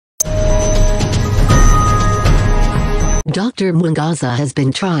Dr. Mwangaza has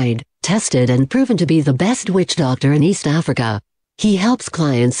been tried, tested and proven to be the best witch doctor in East Africa. He helps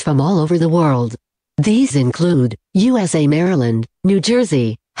clients from all over the world. These include USA, Maryland, New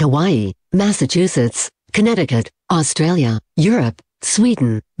Jersey, Hawaii, Massachusetts, Connecticut, Australia, Europe,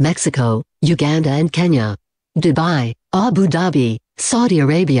 Sweden, Mexico, Uganda and Kenya, Dubai, Abu Dhabi, Saudi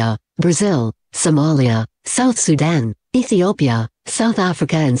Arabia, Brazil, Somalia, South Sudan, Ethiopia, South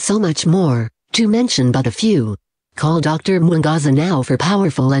Africa and so much more, to mention but a few. Call Dr. Mwangaza now for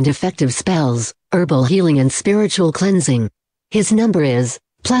powerful and effective spells, herbal healing and spiritual cleansing. His number is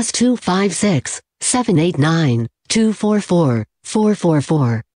 +256 789 244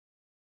 444.